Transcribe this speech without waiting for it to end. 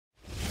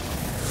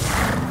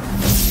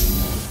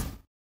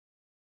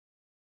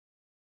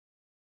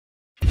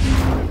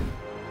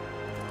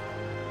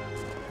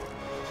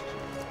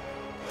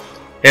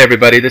Hey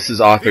everybody, this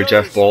is author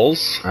Jeff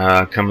Bowles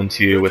coming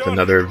to you with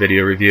another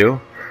video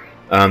review.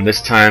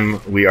 This time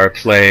we are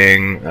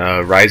playing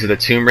Rise of the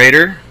Tomb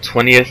Raider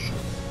 20th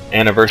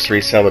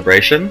Anniversary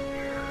Celebration,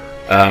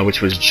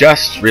 which was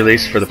just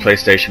released for the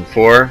PlayStation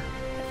 4.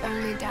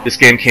 This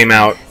game came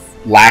out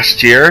last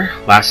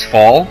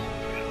fall,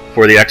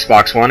 for the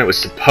Xbox One. It was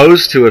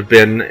supposed to have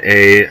been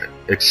a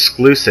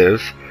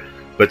exclusive,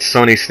 but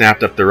Sony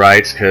snapped up the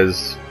rights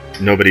because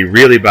nobody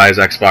really buys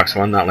Xbox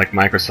One, not like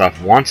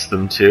Microsoft wants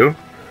them to.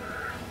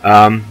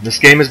 This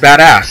game is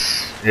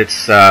badass.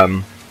 It's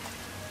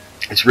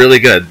really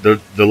good.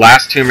 The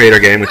last Tomb Raider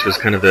game, which was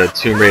kind of the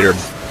Tomb Raider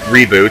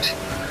reboot,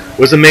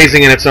 was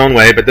amazing in its own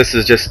way, but this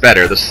is just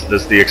better.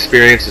 The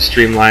experience is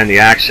streamlined. The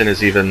action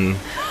is even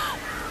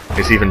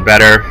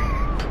better.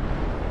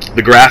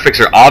 The graphics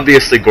are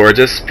obviously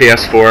gorgeous.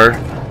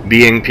 PS4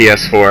 being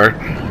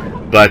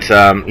PS4, but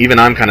even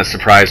I'm kind of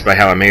surprised by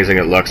how amazing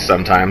it looks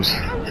sometimes.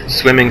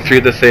 Swimming through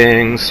the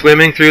thing.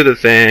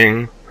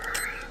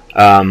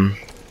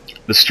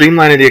 The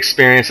streamline of the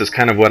experience is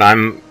kind of what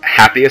I'm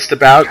happiest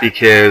about,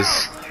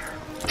 because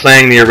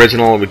playing the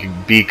original would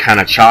be kind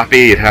of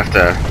choppy. You'd have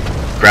to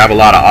grab a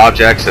lot of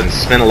objects and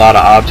spin a lot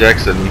of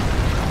objects and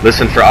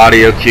listen for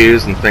audio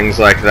cues and things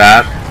like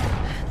that.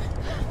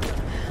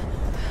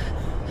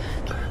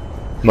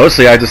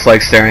 Mostly I just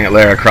like staring at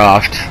Lara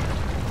Croft.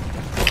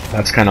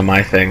 That's kind of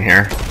my thing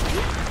here.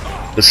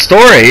 The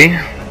story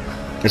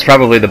is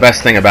probably the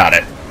best thing about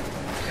it.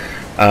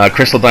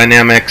 Crystal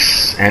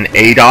Dynamics and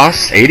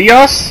Eidos.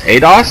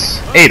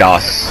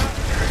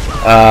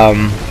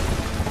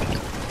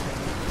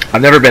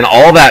 I've never been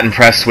all that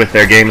impressed with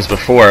their games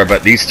before,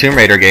 but these Tomb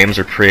Raider games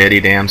are pretty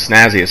damn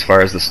snazzy as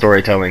far as the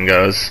storytelling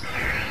goes.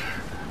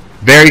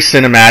 Very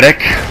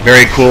cinematic,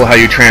 very cool how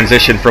you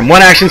transition from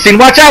one action scene.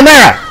 Watch out,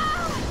 Lara!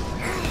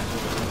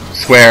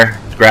 Square,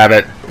 grab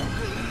it.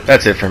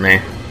 That's it for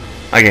me.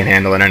 I can't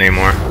handle it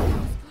anymore.